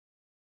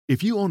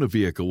If you own a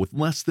vehicle with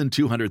less than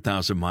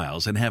 200,000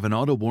 miles and have an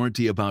auto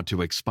warranty about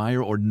to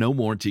expire or no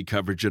warranty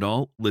coverage at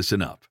all,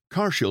 listen up.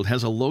 CarShield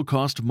has a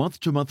low-cost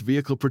month-to-month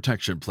vehicle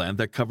protection plan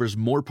that covers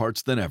more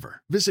parts than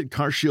ever. Visit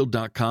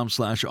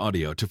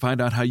carshield.com/audio to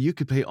find out how you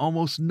could pay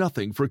almost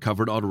nothing for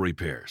covered auto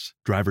repairs.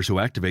 Drivers who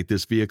activate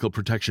this vehicle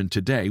protection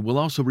today will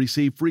also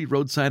receive free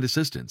roadside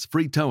assistance,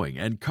 free towing,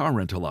 and car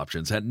rental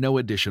options at no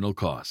additional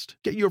cost.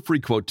 Get your free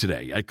quote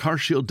today at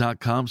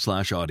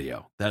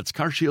carshield.com/audio. That's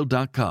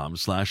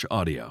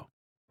carshield.com/audio.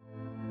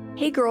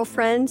 Hey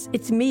girlfriends,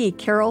 it's me,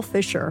 Carol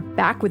Fisher,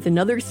 back with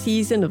another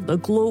season of the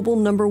global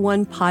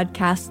 #1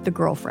 podcast, The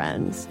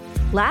Girlfriends.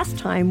 Last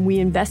time, we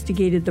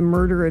investigated the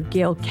murder of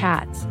Gail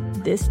Katz.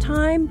 This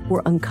time,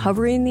 we're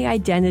uncovering the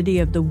identity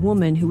of the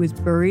woman who was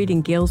buried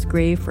in Gail's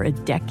grave for a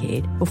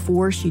decade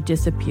before she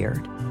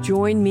disappeared.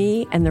 Join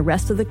me and the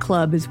rest of the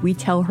club as we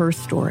tell her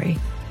story.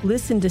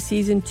 Listen to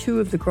Season 2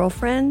 of The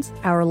Girlfriends,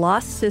 Our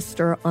Lost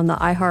Sister on the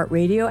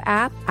iHeartRadio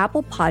app,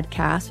 Apple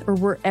Podcasts, or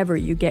wherever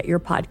you get your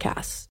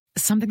podcasts.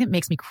 Something that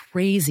makes me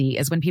crazy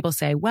is when people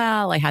say,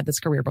 well, I had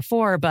this career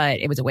before, but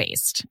it was a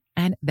waste.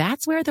 And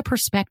that's where the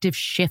perspective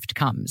shift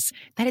comes,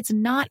 that it's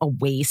not a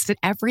waste, that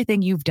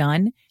everything you've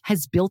done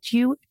has built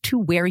you to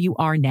where you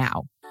are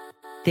now.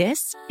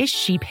 This is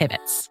She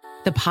Pivots,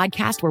 the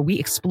podcast where we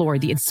explore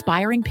the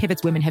inspiring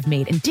pivots women have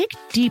made and dig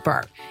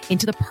deeper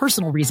into the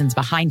personal reasons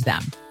behind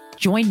them.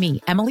 Join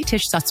me, Emily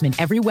Tish Sussman,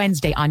 every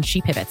Wednesday on She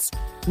Pivots.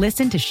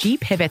 Listen to She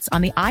Pivots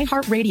on the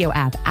iHeartRadio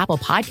app, Apple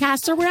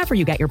Podcasts, or wherever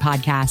you get your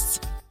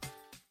podcasts.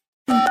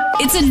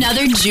 It's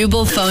another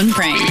Jubal phone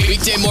prank.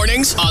 Weekday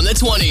mornings on the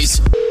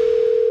 20s.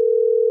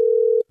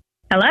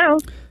 Hello?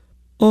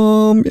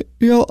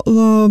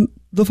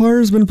 The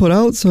fire's been put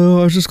out, so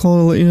I was just calling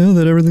to let you know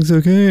that everything's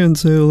okay, and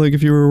so, like,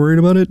 if you were worried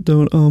about it,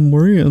 don't,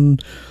 worry,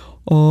 and,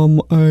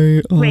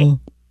 Wait,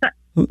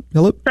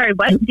 hello? sorry,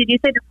 what? Did you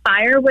say the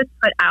fire was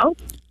put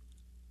out?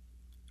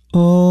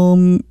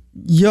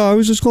 Yeah, I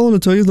was just calling to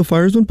tell you the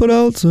fire's been put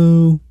out,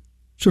 so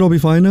should all be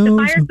fine now? The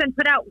fire's been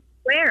put out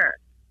where?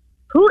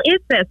 Who is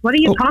this? What are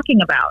you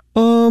talking about?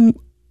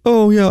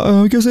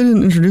 I guess I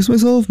didn't introduce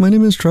myself. My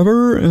name is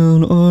Trevor,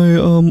 and I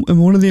am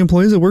one of the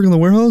employees that work in the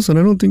warehouse, and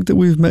I don't think that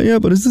we've met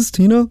yet, but is this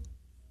Tina?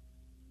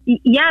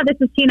 Yeah, this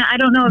is Tina. I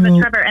don't know of a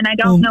Trevor, and I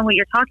don't know what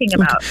you're talking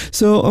about. Okay.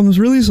 So I'm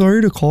really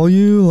sorry to call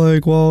you,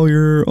 like, while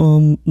you're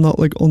not,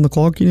 like, on the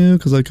clock,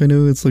 because, like, I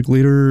know it's, like,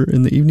 later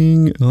in the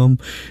evening,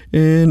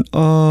 and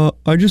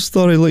I just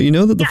thought I'd let you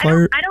know that the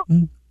fire...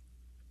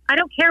 I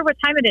don't care what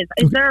time it is.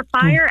 Is there a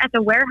fire at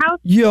the warehouse?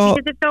 Yeah.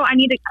 Because if so, I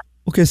need to...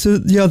 Okay, so,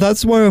 yeah,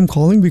 that's why I'm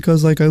calling,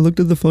 because, like, I looked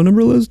at the phone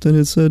number list, and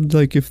it said,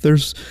 like, if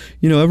there's,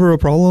 ever a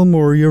problem,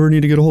 or you ever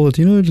need to get a hold of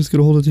Tina, just get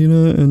a hold of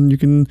Tina, and you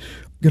can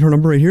get her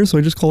number right here. So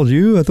I just called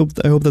you. I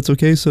hope that's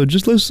okay. So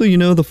just so you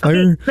know, the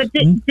fire... Okay, but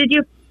did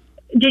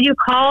you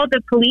call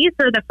the police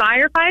or the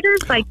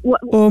firefighters? Like,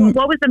 what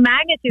was the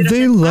magnitude of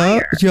this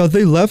fire? Yeah,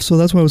 they left, so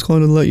that's why I was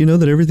calling to let you know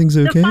that everything's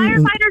okay. The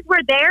firefighters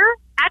were there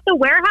at the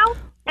warehouse?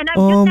 And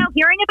I'm just now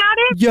hearing about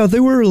it? Yeah, they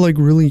were, like,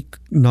 really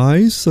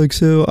nice. Like,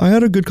 so I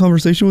had a good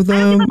conversation with them.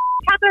 I don't give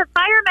a how the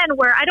firemen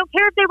were. I don't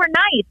care if they were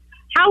nice.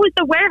 How is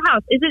the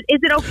warehouse? Is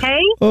it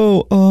okay?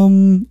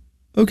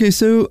 Okay,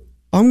 so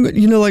I'm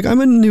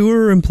a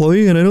newer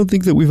employee, and I don't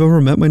think that we've ever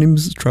met. My name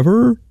is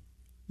Trevor.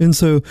 And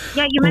so...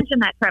 Yeah, you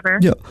mentioned that, Trevor.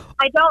 Yeah.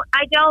 I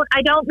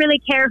don't really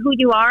care who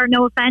you are.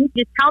 No offense.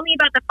 Just tell me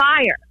about the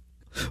fire.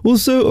 Well,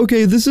 so,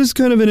 okay, this is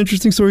kind of an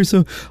interesting story.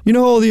 So,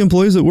 all the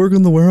employees that work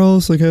in the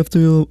warehouse, like, have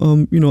to,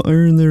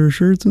 iron their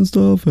shirts and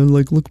stuff and,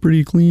 like, look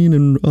pretty clean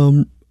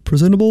and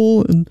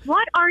presentable. And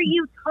what are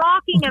you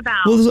talking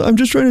about? Well, I'm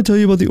just trying to tell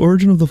you about the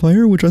origin of the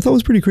fire, which I thought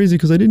was pretty crazy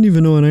because I didn't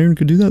even know an iron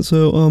could do that.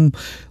 So,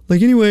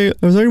 anyway,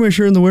 I was ironing my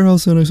shirt in the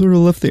warehouse and I sort of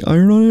left the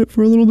iron on it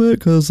for a little bit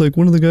because, like,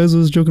 one of the guys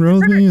was joking around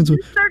with me. And so,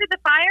 you started the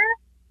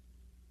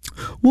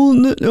fire?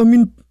 Well,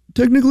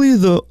 technically,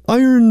 the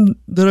iron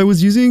that I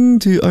was using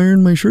to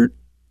iron my shirt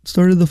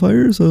started the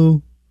fire,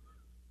 so...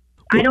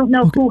 I don't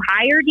know who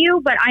hired you,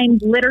 but I'm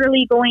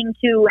literally going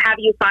to have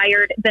you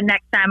fired the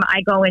next time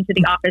I go into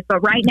the office.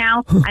 But right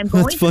now, I'm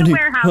going to the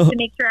warehouse to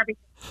make sure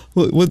everything...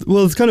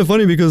 Well, it's kind of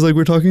funny because, like,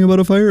 we're talking about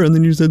a fire, and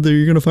then you said that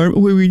you're going to fire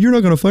me. Wait, you're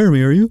not going to fire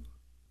me, are you?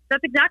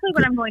 That's exactly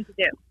what I'm going to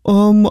do.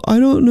 I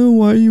don't know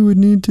why you would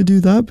need to do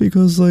that,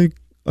 because, like,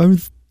 I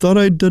thought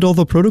I did all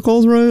the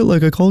protocols right.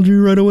 Like, I called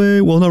you right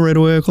away. Well, not right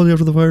away. I called you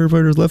after the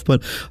firefighters left,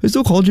 but I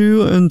still called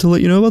you and to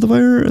let you know about the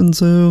fire, and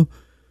so...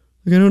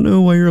 Like, I don't know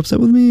why you're upset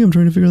with me. I'm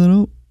trying to figure that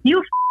out.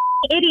 You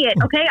idiot,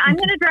 okay? I'm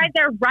going to drive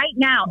there right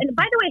now. And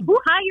by the way, who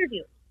hired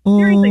you?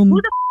 Seriously,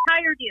 who the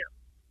hired you?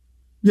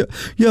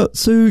 Yeah.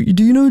 So,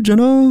 do you know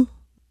Jenna?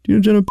 Do you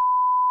know Jenna?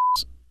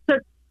 So,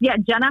 yeah,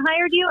 Jenna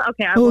hired you?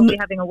 Okay, I will be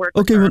having a word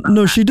with her about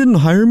no, that. she didn't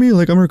hire me.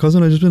 Like, I'm her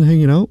cousin. I've just been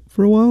hanging out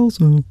for a while,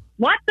 so...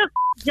 What the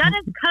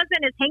Jenna's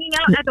cousin is hanging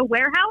out at the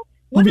warehouse?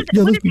 What is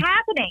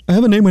happening? I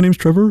have a name. My name's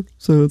Trevor,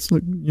 so it's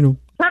like,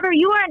 Trevor,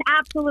 you are an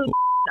absolute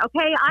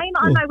Okay,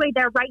 I'm on my way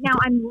there right now.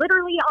 I'm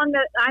literally on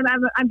the.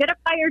 I'm gonna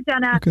fire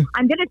Jenna. Okay.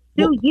 I'm gonna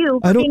sue you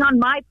for being on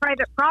my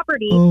private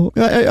property. Oh,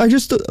 I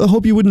just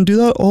hope you wouldn't do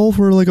that all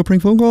for like a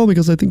prank phone call,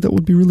 because I think that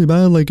would be really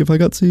bad. Like if I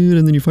got sued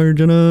and then you fired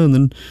Jenna and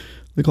then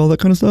like all that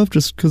kind of stuff,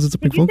 just because it's a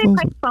prank phone call. Did you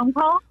say prank phone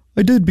call?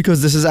 I did,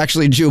 because this is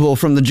actually Jubal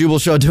from the Jubal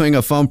Show doing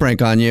a phone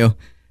prank on you,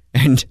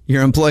 and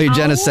your employee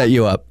Jenna set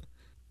you up.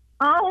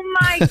 Oh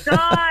my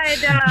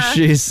God.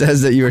 She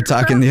says that you were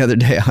talking the other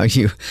day how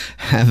you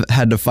have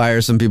had to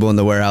fire some people in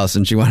the warehouse,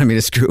 and she wanted me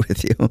to screw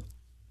with you.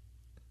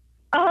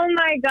 Oh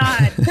my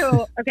God.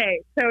 So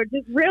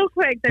just real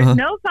quick, there's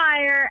no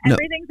fire.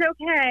 Everything's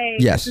okay.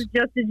 Yes. This is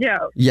just a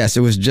joke. Yes,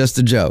 it was just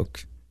a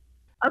joke.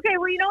 Okay,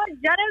 well, you know what?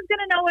 Jenna's going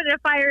to know what a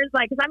fire is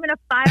like, because I'm going to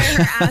fire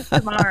her ass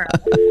tomorrow.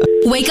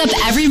 Wake up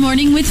every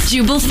morning with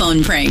Jubal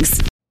phone pranks.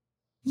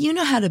 You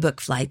know how to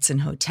book flights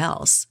and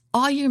hotels.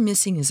 All you're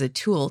missing is a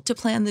tool to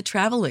plan the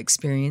travel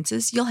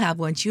experiences you'll have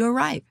once you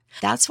arrive.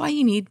 That's why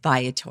you need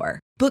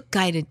Viator. Book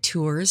guided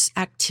tours,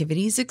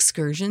 activities,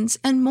 excursions,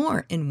 and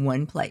more in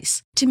one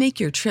place to make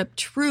your trip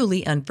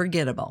truly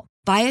unforgettable.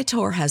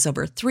 Viator has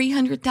over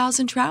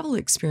 300,000 travel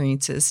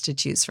experiences to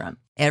choose from.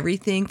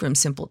 Everything from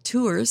simple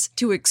tours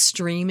to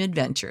extreme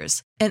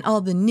adventures, and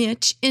all the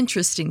niche,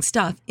 interesting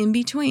stuff in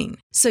between.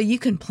 So you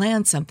can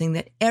plan something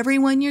that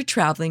everyone you're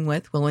traveling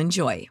with will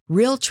enjoy.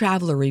 Real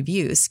traveler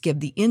reviews give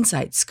the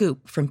inside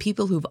scoop from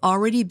people who've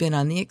already been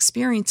on the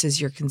experiences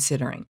you're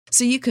considering.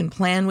 So you can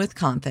plan with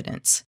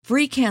confidence.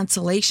 Free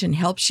cancellation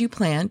helps you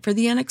plan for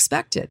the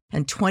unexpected.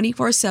 And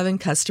 24/7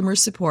 customer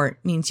support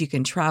means you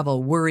can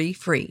travel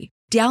worry-free.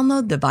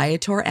 Download the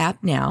Viator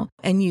app now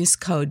and use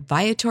code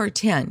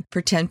Viator10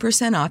 for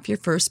 10% off your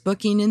first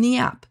booking in the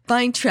app.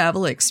 Find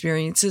travel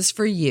experiences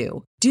for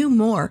you. Do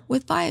more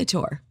with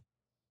Viator.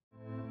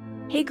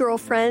 Hey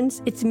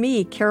girlfriends, it's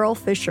me, Carol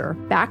Fisher,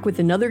 back with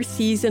another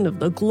season of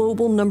the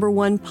global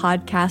 #1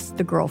 podcast,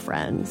 The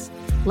Girlfriends.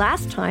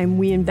 Last time,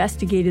 we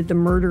investigated the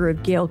murder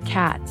of Gail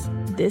Katz.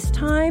 This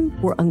time,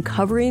 we're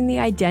uncovering the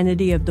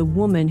identity of the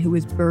woman who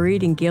was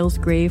buried in Gail's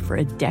grave for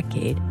a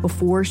decade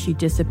before she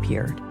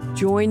disappeared.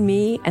 Join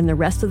me and the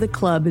rest of the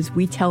club as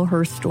we tell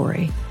her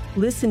story.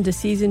 Listen to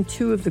Season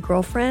 2 of The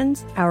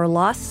Girlfriends, Our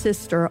Lost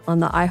Sister on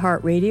the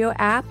iHeartRadio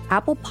app,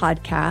 Apple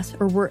Podcasts,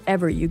 or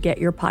wherever you get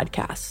your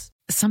podcasts.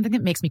 Something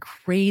that makes me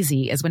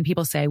crazy is when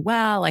people say,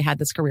 well, I had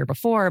this career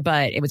before,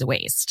 but it was a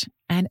waste.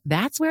 And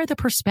that's where the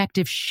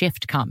perspective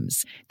shift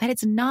comes, that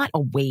it's not a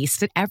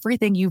waste, that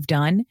everything you've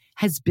done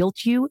has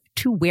built you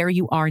to where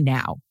you are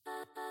now.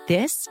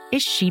 This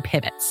is She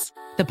Pivots,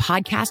 the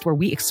podcast where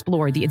we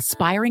explore the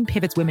inspiring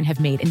pivots women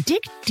have made and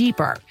dig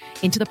deeper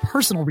into the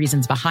personal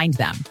reasons behind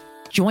them.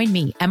 Join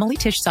me, Emily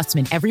Tish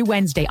Sussman, every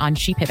Wednesday on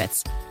She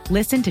Pivots.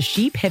 Listen to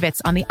She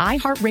Pivots on the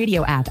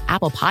iHeartRadio app,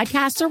 Apple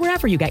Podcasts, or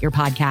wherever you get your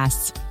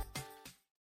podcasts.